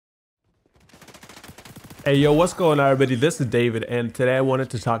Hey yo, what's going on everybody? This is David and today I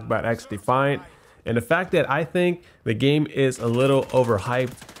wanted to talk about XDefiant and the fact that I think the game is a little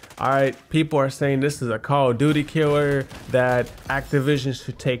overhyped. Alright, people are saying this is a Call of Duty killer, that Activision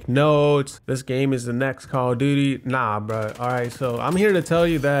should take notes, this game is the next Call of Duty. Nah bro, alright, so I'm here to tell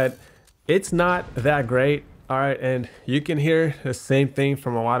you that it's not that great. Alright, and you can hear the same thing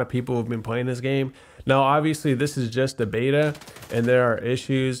from a lot of people who've been playing this game. Now obviously this is just a beta and there are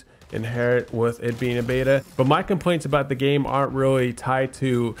issues inherent with it being a beta, but my complaints about the game aren't really tied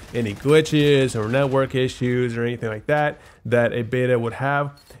to any glitches or network issues or anything like that a beta would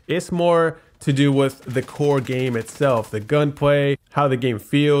have. It's more to do with the core game itself, the gunplay, how the game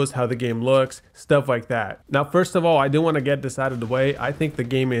feels, how the game looks, stuff like that. Now first of all, I do want to get this out of the way. I think the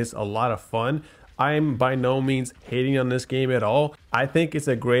game is a lot of fun. I'm by no means hating on this game at all. I think it's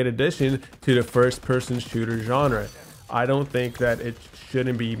a great addition to the first-person shooter genre. I don't think that it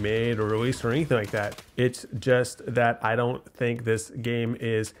shouldn't be made or released or anything like that. It's just that I don't think this game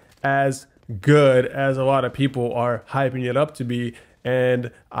is as good as a lot of people are hyping it up to be,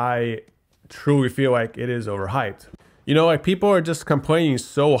 and I truly feel like it is overhyped. You know, like people are just complaining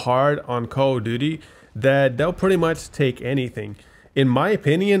so hard on Call of Duty that they'll pretty much take anything. In my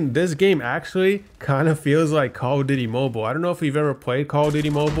opinion, this game actually kind of feels like Call of Duty Mobile. I don't know if you've ever played Call of Duty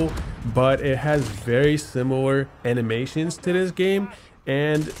Mobile, but it has very similar animations to this game.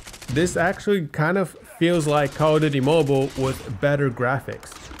 And this actually kind of feels like Call of Duty Mobile with better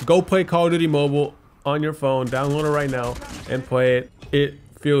graphics. Go play Call of Duty Mobile on your phone, download it right now and play it. It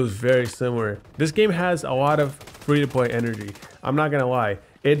feels very similar. This game has a lot of free-to-play energy. I'm not gonna lie.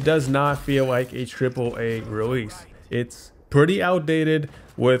 It does not feel like a AAA release. It's pretty outdated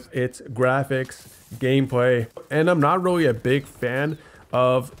with its graphics, gameplay, and I'm not really a big fan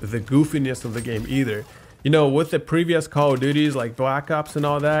of the goofiness of the game either. You know, with the previous Call of Duties like Black Ops and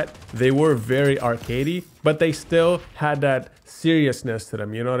all that, they were very arcadey, but they still had that seriousness to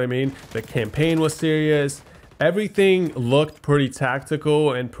them, you know what I mean? The campaign was serious, everything looked pretty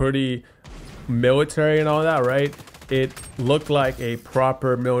tactical and pretty military and all that, right? It looked like a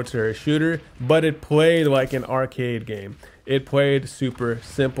proper military shooter, but it played like an arcade game. It played super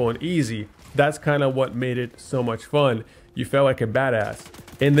simple and easy. That's kind of what made it so much fun. You felt like a badass.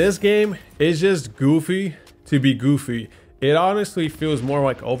 In this game, it's just goofy to be goofy. It honestly feels more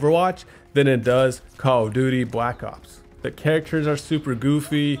like Overwatch than it does Call of Duty Black Ops. The characters are super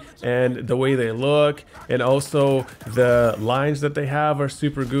goofy and the way they look, and also the lines that they have are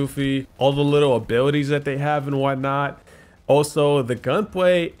super goofy. All the little abilities that they have and whatnot. Also, the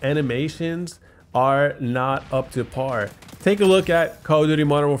gunplay animations are not up to par. Take a look at Call of Duty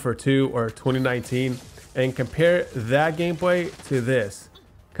Modern Warfare 2 or 2019 and compare that gameplay to this.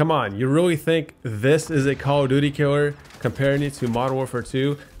 Come on, you really think this is a Call of Duty killer comparing it to Modern Warfare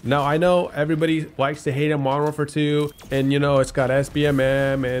 2? Now I know everybody likes to hate on Modern Warfare 2 and you know it's got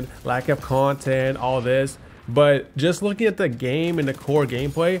SBMM and lack of content, all this, but just looking at the game and the core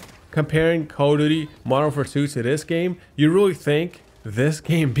gameplay, comparing Call of Duty Modern Warfare 2 to this game, you really think this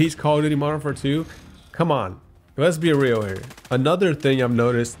game beats Call of Duty Modern Warfare 2? Come on, let's be real here. Another thing I've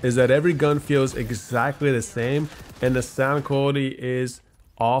noticed is that every gun feels exactly the same and the sound quality is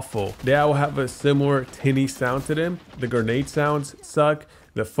awful. They all have a similar tinny sound to them. The grenade sounds suck.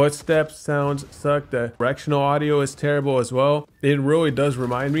 The footsteps sounds suck. The directional audio is terrible as well. It really does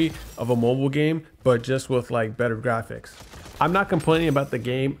remind me of a mobile game, but just with like better graphics. I'm not complaining about the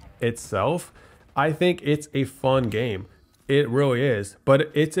game itself. I think it's a fun game. It really is,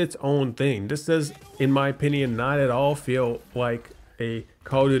 but it's its own thing. This does, in my opinion, not at all feel like a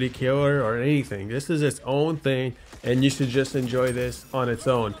Call of Duty killer or anything. This is its own thing and you should just enjoy this on its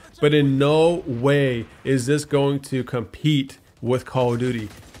own. But in no way is this going to compete with Call of Duty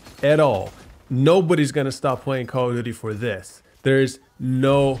at all. Nobody's gonna stop playing Call of Duty for this. There's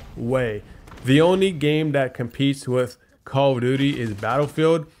no way. The only game that competes with Call of Duty is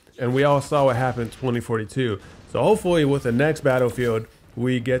Battlefield, and we all saw what happened in 2042. So hopefully with the next Battlefield,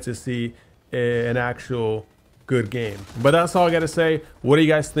 we get to see an actual good game. But that's all I gotta say. What do you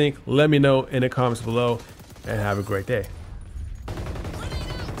guys think? Let me know in the comments below and have a great day.